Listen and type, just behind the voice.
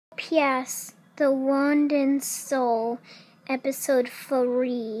Yes, The Wounded Soul, episode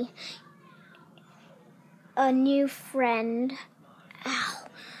 3. A new friend. Ow,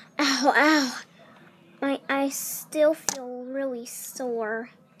 ow, ow. I still feel really sore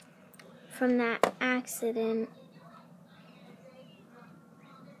from that accident.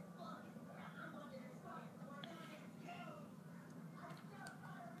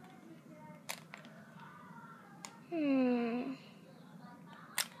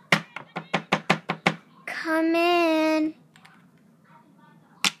 Come in.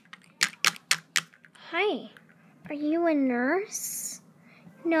 Hi, are you a nurse?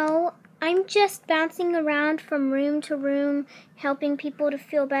 No, I'm just bouncing around from room to room, helping people to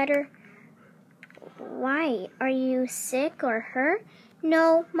feel better. Why? Are you sick or hurt?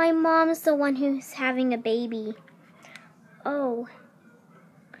 No, my mom's the one who's having a baby. Oh.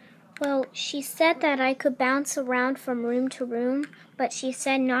 Well, she said that I could bounce around from room to room, but she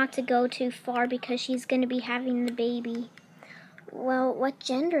said not to go too far because she's going to be having the baby. Well, what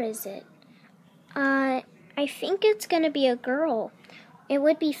gender is it? I think it's going to be a girl. It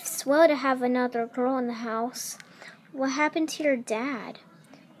would be swell to have another girl in the house. What happened to your dad?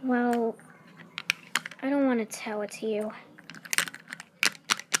 Well, I don't want to tell it to you.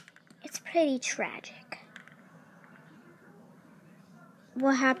 It's pretty tragic.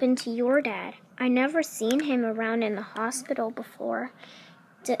 What happened to your dad? I never seen him around in the hospital before.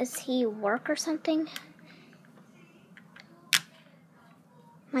 Does he work or something?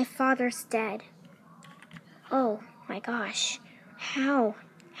 My father's dead. Oh my gosh. How?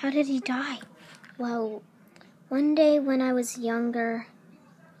 How did he die? Well, one day when I was younger...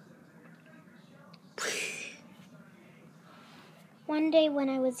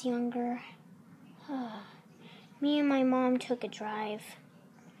 me and my mom took a drive.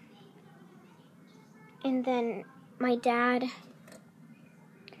 And then my dad,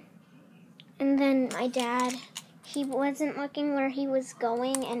 he wasn't looking where he was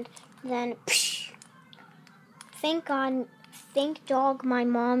going, and then, thank dog, my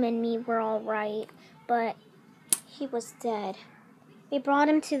mom and me were all right, but he was dead. We brought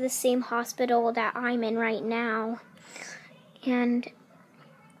him to the same hospital that I'm in right now, and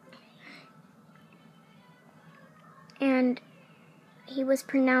he was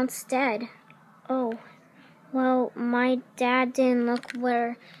pronounced dead. Oh. Well, my dad didn't look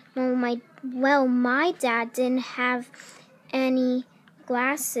where, my dad didn't have any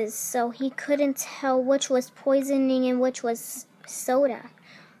glasses, so he couldn't tell which was poisoning and which was soda.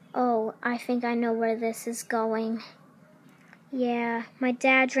 Oh, I think I know where this is going. Yeah, my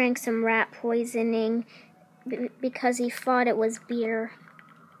dad drank some rat poisoning because he thought it was beer.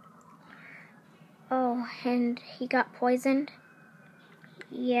 Oh, and he got poisoned?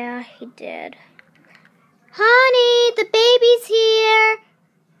 Yeah, he did. Honey, the baby's here.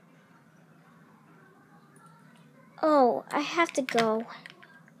 Oh, I have to go.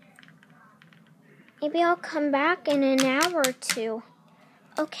 Maybe I'll come back in an hour or two.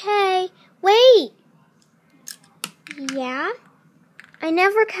 Okay, wait. Yeah? I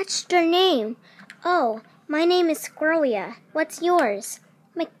never catched your name. Oh, my name is Squirrelea. What's yours?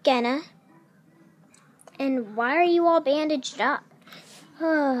 McKenna. And why are you all bandaged up?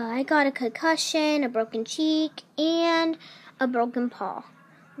 I got a concussion, a broken cheek, and a broken paw.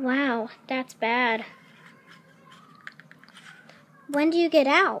 Wow, that's bad. When do you get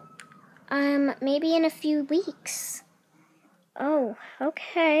out? Maybe in a few weeks. Oh,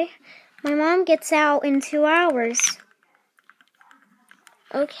 okay. My mom gets out in 2 hours.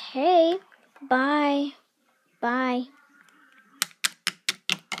 Okay, bye. Bye.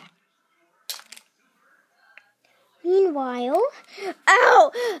 Meanwhile,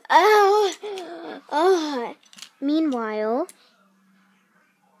 Meanwhile,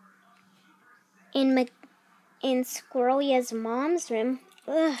 in Squirrelea's mom's room,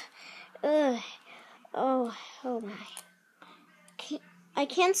 oh my. I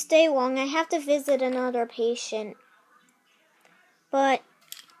can't stay long. I have to visit another patient. But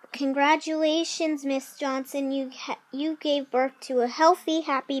congratulations, Miss Johnson. You gave birth to a healthy,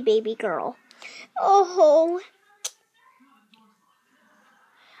 happy baby girl. Oh.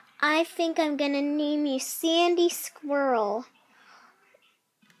 I think I'm going to name you Sandy Squirrel.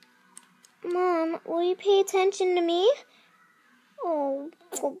 Mom, will you pay attention to me? Oh.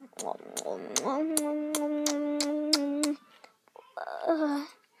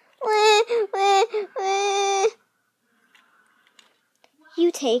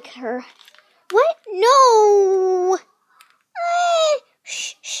 You take her. What? No!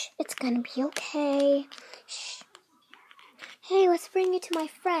 Shh, it's going to be okay. Shh. Hey, let's bring you to my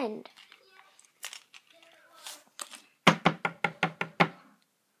friend.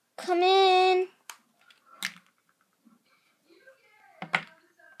 come in.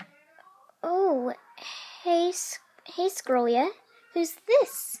 Oh, hey, squirrelea. Who's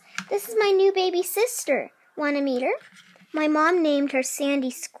this? This is my new baby sister. Want to meet her? My mom named her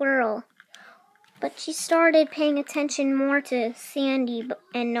Sandy Squirrel, but she started paying attention more to Sandy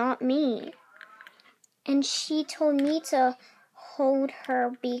and not me. And she told me to hold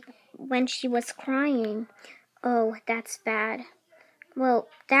her when she was crying. Oh, that's bad. Well,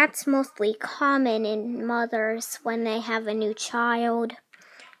 that's mostly common in mothers when they have a new child.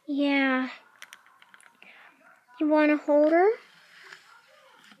 Yeah. You want to hold her?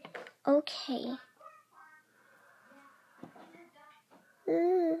 Okay.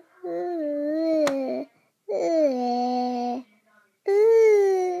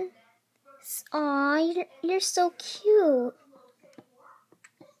 Aw, you're so cute.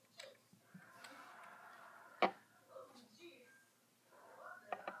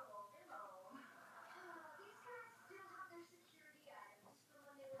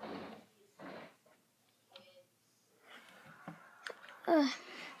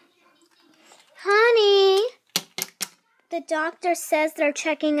 Honey, the doctor says they're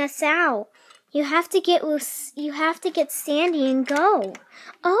checking us out. You have to get Sandy and go.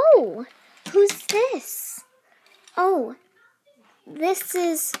 Oh, who's this? Oh, this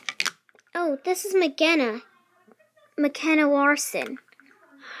is McKenna. McKenna Larson.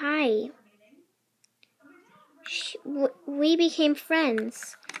 Hi. We became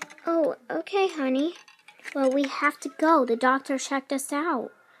friends. Oh, okay, honey. Well, we have to go. The doctor checked us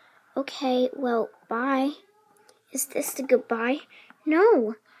out. Okay, well, bye. Is this the goodbye?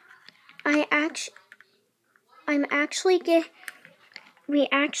 No. I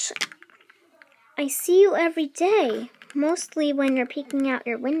see you every day, mostly when you're peeking out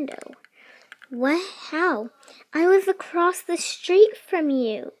your window. What? How? I live across the street from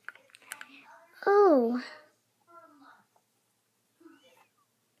you. Oh.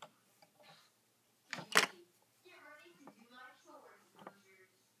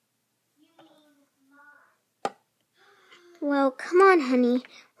 Well, come on, honey.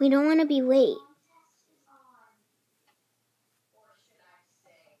 We don't want to be late.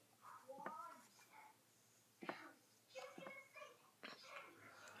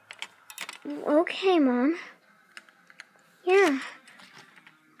 Okay, Mom. Yeah.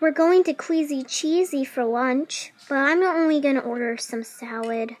 We're going to Queasy Cheesy for lunch, but I'm only going to order some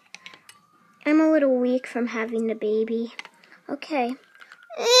salad. I'm a little weak from having the baby. Okay.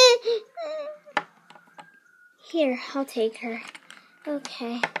 Here, I'll take her.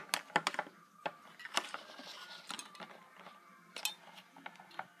 Okay.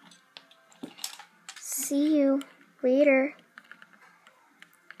 See you later.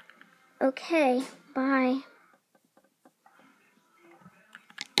 Okay, bye.